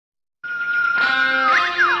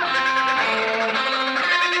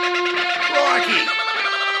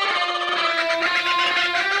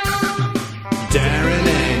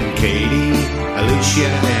Alicia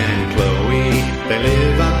and Chloe, they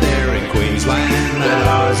live up there in Queensland, that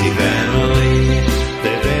Aussie family.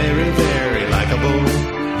 They're very, very likeable,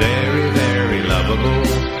 very, very lovable.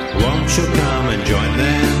 Won't you come and join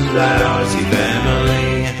them, that Aussie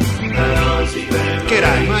family, that Aussie family.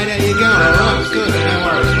 G'day mate, how you going? Alright, good, no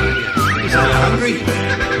worries mate. You sound hungry?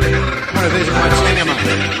 One of these might stand him up.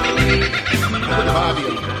 Put the barbie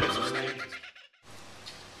on.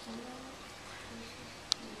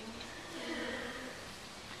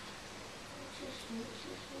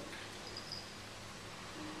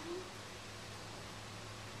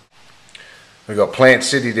 We've got Plant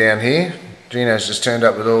City down here. Gino's just turned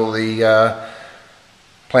up with all the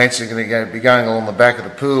plants that are going to be going along the back of the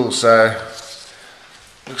pool, so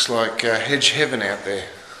looks like hedge heaven out there.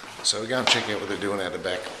 So we'll go and check out what they're doing out the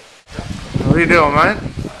back. What are you doing, mate?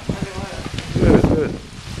 Good, good.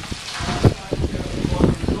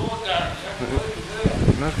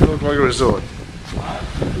 Doesn't look like a resort.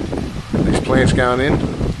 These plants going in.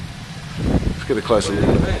 Let's get a closer look.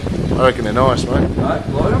 I reckon they're nice, mate.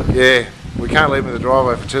 Yeah. We can't leave them in the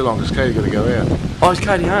driveway for too long because Katie's got to go out. Oh, is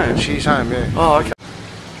Katie home? She's home, yeah. Oh, okay.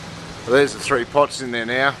 Well, there's the 3 pots in there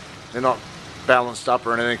now. They're not balanced up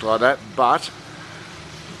or anything like that, but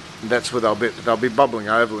that's where they'll be bubbling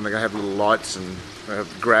over and they're going to have little lights and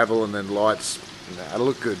gravel and then lights. It'll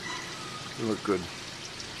look good. It'll look good.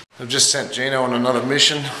 I've just sent Gino on another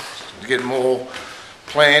mission to get more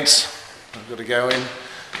plants. I've got to go in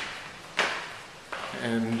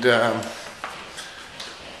and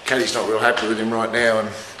Katie's not real happy with him right now, and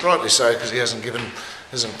rightly so, because he hasn't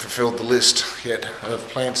fulfilled the list yet of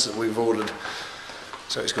plants that we've ordered.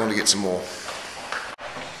 So he's going to get some more.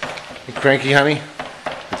 You cranky, honey?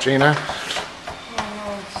 With Gino?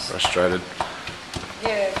 Frustrated.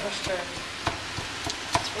 Yeah, frustrated.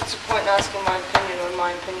 What's the point in asking my opinion when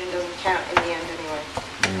my opinion doesn't count in the end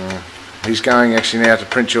anyway? He's going actually now to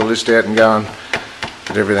print your list out and go and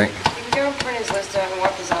get everything. He can go and print his list out and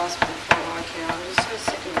wipe his ass with it. I'm just so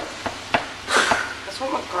sick of it. I just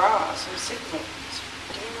want my grass. I'm sick of it.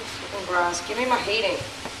 Give me my fucking grass. Give me my heating.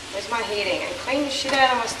 Where's my heating? And clean the shit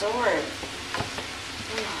out of my storeroom.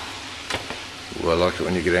 Ooh, I like it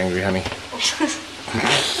when you get angry, honey.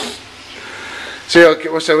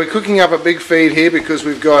 So we're cooking up a big feed here because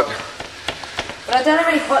we've got... But I don't have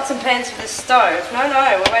any pots and pans for the stove. No,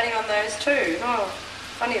 we're waiting on those too. Oh,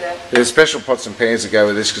 funny though. There's special pots and pans that go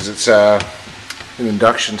with this because it's an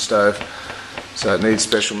induction stove. So it needs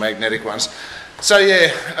special magnetic ones. So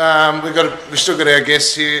yeah, we've still got our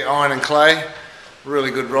guests here, Iron and Clay, really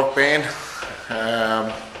good rock band,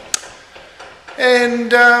 yeah,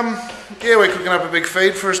 we're cooking up a big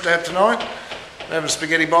feed for us to have tonight. We're having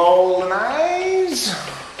spaghetti bolognese.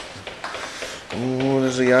 Oh,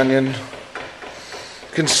 there's the onion.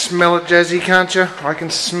 You can smell it, Jazzy, can't you? I can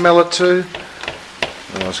smell it too.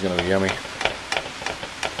 Oh, it's going to be yummy.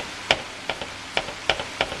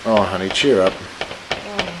 Oh, honey, cheer up.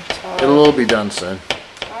 It'll all be done soon.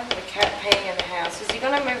 I have a cat peeing in the house. Is he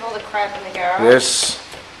going to move all the crap in the garage? Yes.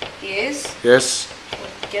 He is? Yes.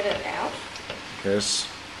 Get it out? Yes.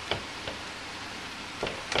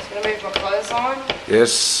 He's going to move my clothes on?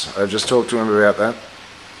 Yes, I've just talked to him about that.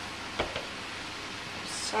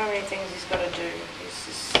 So many things he's got to do. He's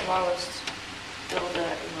the slowest builder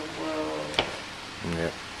in the world.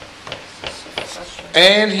 Yeah. So frustrating.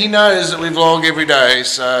 And he knows that we vlog every day,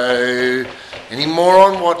 so any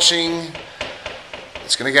moron watching,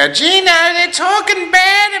 it's going to go, Gino, they're talking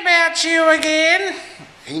bad about you again.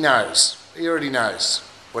 He knows. He already knows.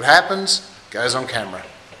 What happens goes on camera.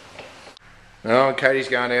 Oh, Katie's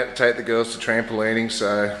going out to take the girls to trampolining,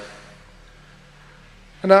 so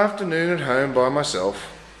an afternoon at home by myself.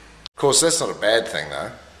 Of course, that's not a bad thing,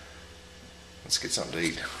 though. Let's get something to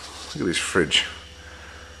eat. Look at this fridge.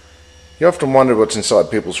 You often wonder what's inside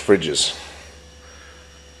people's fridges.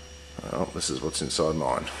 Well, this is what's inside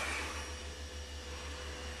mine.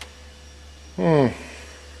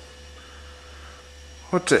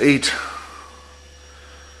 What to eat?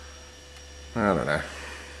 I don't know.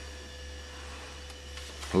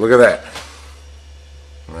 Look at that.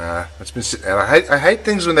 Nah, it's been sitting out. I hate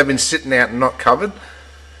things when they've been sitting out and not covered.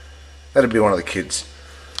 That'd be one of the kids.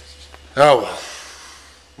 Oh well,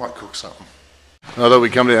 might cook something. I thought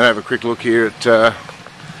we'd come down and have a quick look here at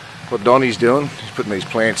what Donnie's doing. He's putting these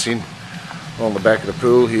plants in on the back of the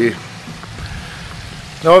pool here.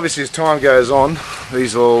 Now obviously as time goes on,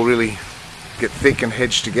 these will all really get thick and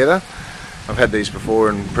hedged together. I've had these before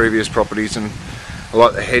in previous properties and I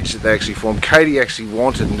like the hedge that they actually form. Katie actually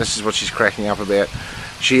wanted, and this is what she's cracking up about,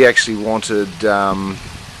 she actually wanted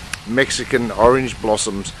Mexican orange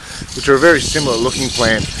blossoms, which are a very similar looking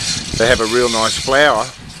plant. They have a real nice flower,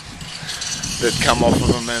 that come off of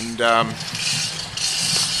them, and the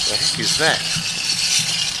heck is that?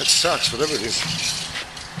 That sucks, whatever it is.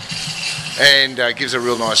 And gives a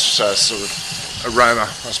real nice sort of aroma,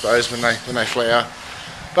 I suppose, when they flower.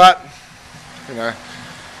 But you know,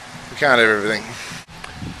 we can't have everything.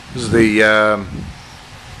 This is the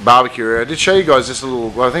barbecue area. I did show you guys this a little,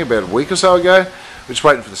 well, I think about a week or so ago. We're just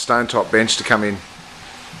waiting for the stone top bench to come in.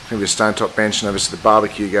 There's going to be a stone top bench, and obviously the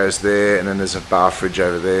barbecue goes there, and then there's a bar fridge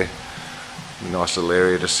over there. A nice little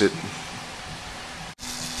area to sit.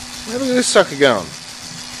 Well, look at this sucker going.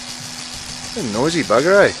 What a noisy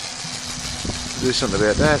bugger, eh? Do something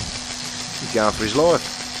about that. He's going for his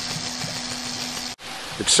life.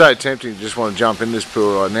 It's so tempting to just want to jump in this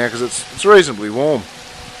pool right now because it's reasonably warm.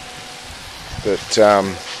 But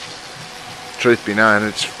truth be known,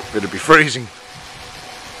 it'll be freezing.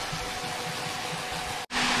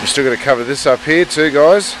 We've still got to cover this up here too,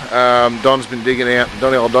 guys. Don's been digging out.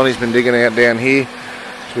 Donnie's been digging out down here.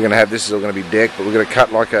 So we're going to have this is all going to be decked, but we're going to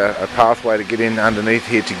cut like a pathway to get in underneath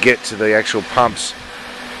here to get to the actual pumps.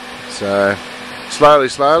 So slowly,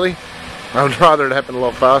 slowly. I would rather it happen a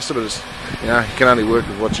lot faster, but it's, you know, you can only work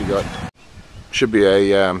with what you got. Should be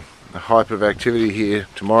a hype of activity here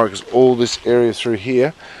tomorrow because all this area through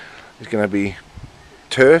here is going to be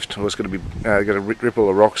turfed, or it's going to be got to rip all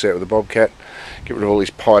the rocks out with a bobcat, get rid of all these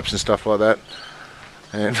pipes and stuff like that,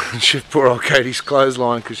 and shift poor old Katie's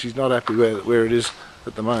clothesline because she's not happy where it is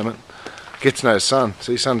at the moment. Gets no sun.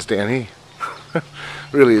 See, sun's down here.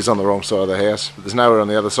 Really is on the wrong side of the house, but there's nowhere on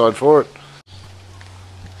the other side for it.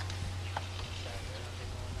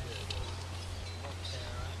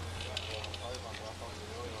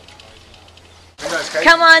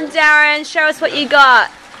 Come on, Darren, show us what you got.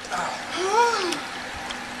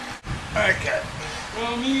 Okay.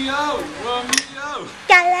 Romeo.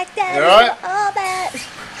 Galactic. You alright? All that.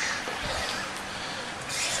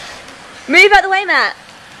 Move out the way, Matt.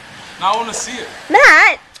 Now I want to see it.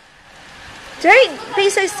 Matt, don't be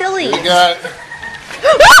so silly. Here we go.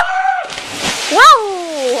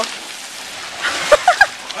 Whoa!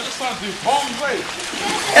 I just want to do palm way.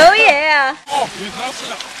 Oh yeah. Oh, dude, that's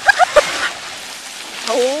it.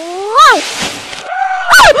 Whoa!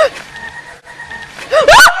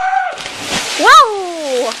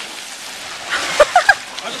 Whoa!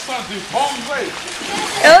 I just want to do palm way.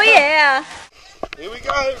 Oh yeah. Here we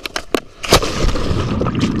go.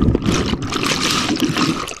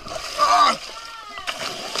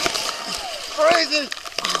 Crazy.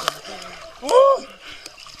 Woo.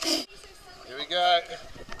 Here we go.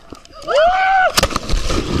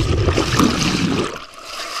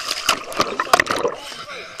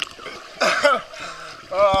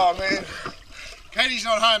 Oh man, Katie's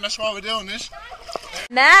not home, that's why we're doing this.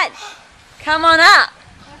 Matt, come on up.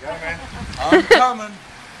 Go, man. I'm coming.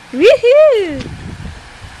 Woohoo!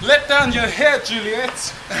 Let down your hair,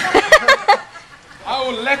 Juliet. I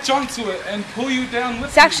will latch onto it and pull you down with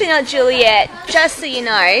It's actually not Juliet, just so you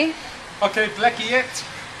know. me. Okay, Blackiette.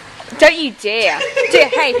 Don't you dare.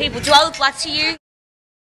 Hey people, do I look black to you?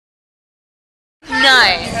 No.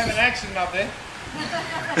 Have an accident up there.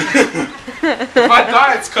 If I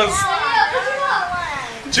die, it's because...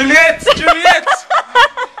 Juliet!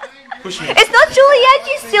 Push me. It's not Juliet,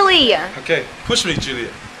 you silly. Okay, push me,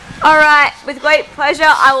 Juliet. Alright, with great pleasure,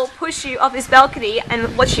 I will push you off this balcony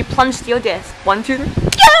and watch you plunge to your death. 1, 2, 3. Go!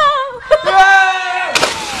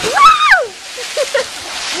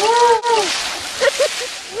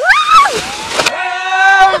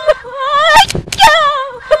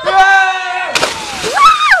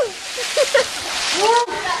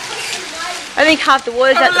 I think half the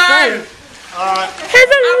water's out the plane. Alright.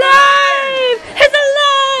 He's alive! He's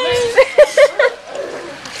alive!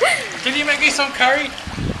 Can you make me some curry?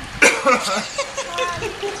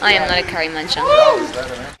 I am not a curry muncher.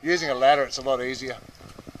 Using a ladder, it's a lot easier.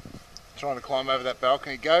 Trying to climb over that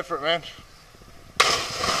balcony. Go for it, man.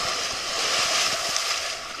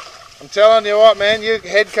 I'm telling you what, man, your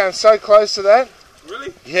head comes so close to that.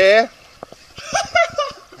 Really? Yeah.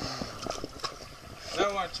 Now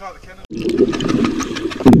I want to try the cannon.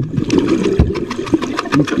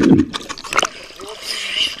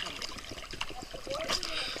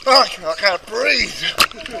 Oh, I can't breathe.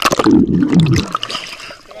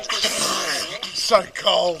 It's so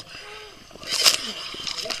cold.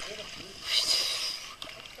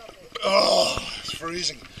 Oh, it's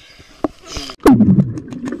freezing.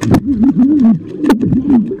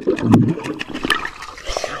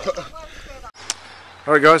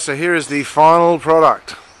 Alright guys, so here is the final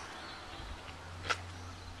product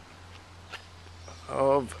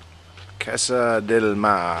of Casa del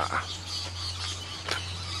Mar.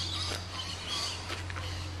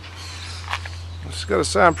 Just got to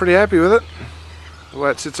say, I'm pretty happy with it. The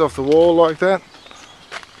way it sits off the wall like that.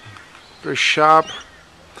 Very sharp.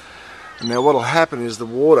 And now what will happen is the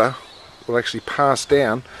water will actually pass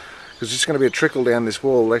down, because it's going to be a trickle down this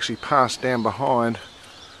wall, will actually pass down behind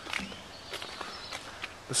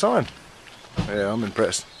the sign. Yeah, I'm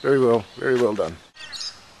impressed. Very well done.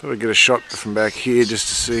 Thought I'd get a shot from back here just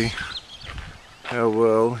to see how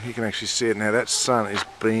well you can actually see it. Now that sun is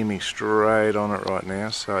beaming straight on it right now,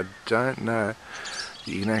 so I don't know if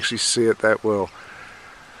you can actually see it that well.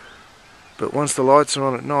 But once the lights are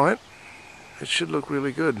on at night, it should look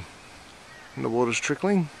really good. And the water's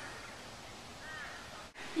trickling.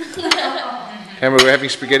 And we were having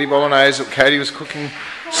spaghetti bolognese that Katie was cooking,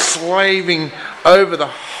 slaving over the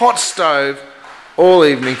hot stove all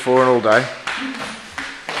evening for and all day.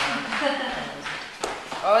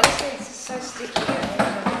 Oh, this thing's so sticky.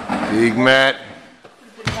 Big Matt,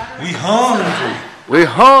 We hungry. we're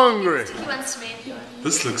hungry. He wants me.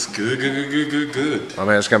 This looks good. I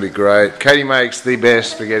mean, it's going to be great. Katie makes the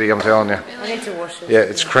best spaghetti, I'm telling you. I need to wash it. Yeah,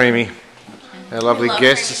 it's creamy. Our lovely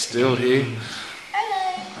guests are still here.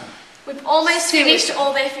 We've almost finished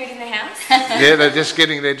all their food in the house. Yeah, they're just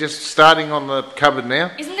starting on the cupboard now.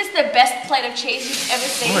 Isn't this the best plate of cheese you've ever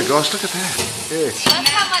seen? Oh my gosh, look at that. Yeah. That's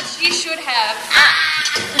how much you should have.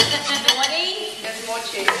 There's more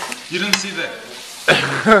cheese. You didn't see that?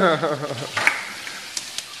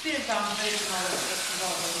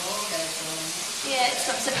 Yeah, it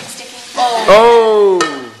stops it from sticking. Oh!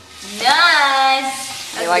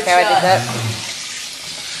 Nice. You like how I did that?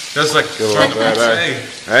 That's like Good luck, throwing pizza, right, eh?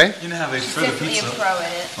 Hey? You know how they throw the Definitely a pizza? pro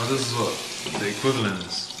at it. Well, this is what the equivalent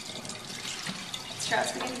is. Let's try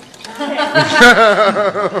spaghetti.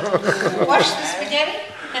 Wash the spaghetti?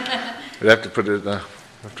 We'd have to put it,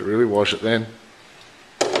 have to really wash it then.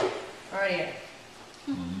 Alrighty.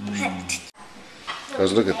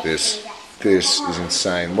 Guys, look at this. This is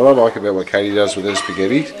insane. What I like about what Katie does with her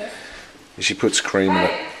spaghetti is she puts cream in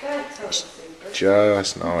it.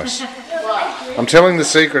 Just nice. I'm telling the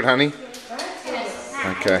secret, honey.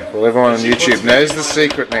 Okay, well everyone on YouTube knows the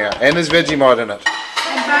secret now. And there's Vegemite in it.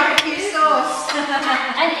 And barbecue sauce.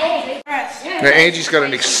 And egg. Now Angie's got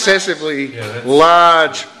an excessively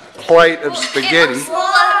large plate of It was spaghetti.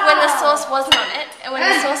 smaller when the sauce wasn't on it, and when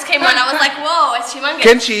the sauce came on, I was like, "Whoa, it's humongous."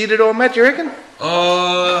 Can she eat it all, Matt, do you reckon?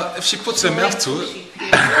 If she puts her mouth to it.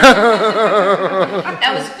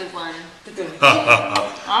 That was a good one. You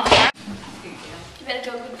better do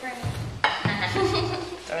a good prayer.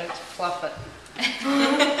 Don't fluff it.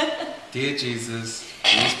 Dear Jesus,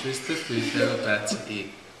 please bless the food that we're about to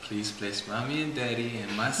eat. Please bless mommy and daddy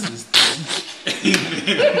and my sister.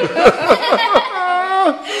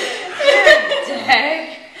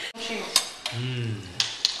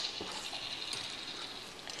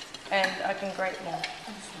 And I can grate more.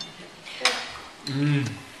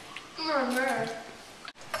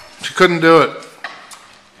 She couldn't do it.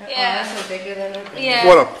 Yeah. That's bigger than it. Yeah.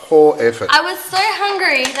 What a poor effort. I was so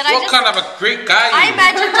hungry that I What just. kind of a Greek guy are I you?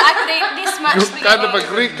 imagined I could eat this much What spaghetti. kind of a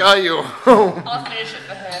Greek are you? I'll finish it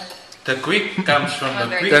for her. The Greek comes from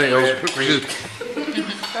the Greek Daniel, word Greek,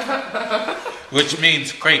 which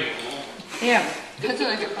means great. Yeah.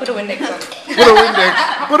 Put a Windex on. put a Windex.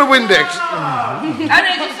 Put a Windex. I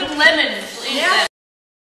know, just some lemons.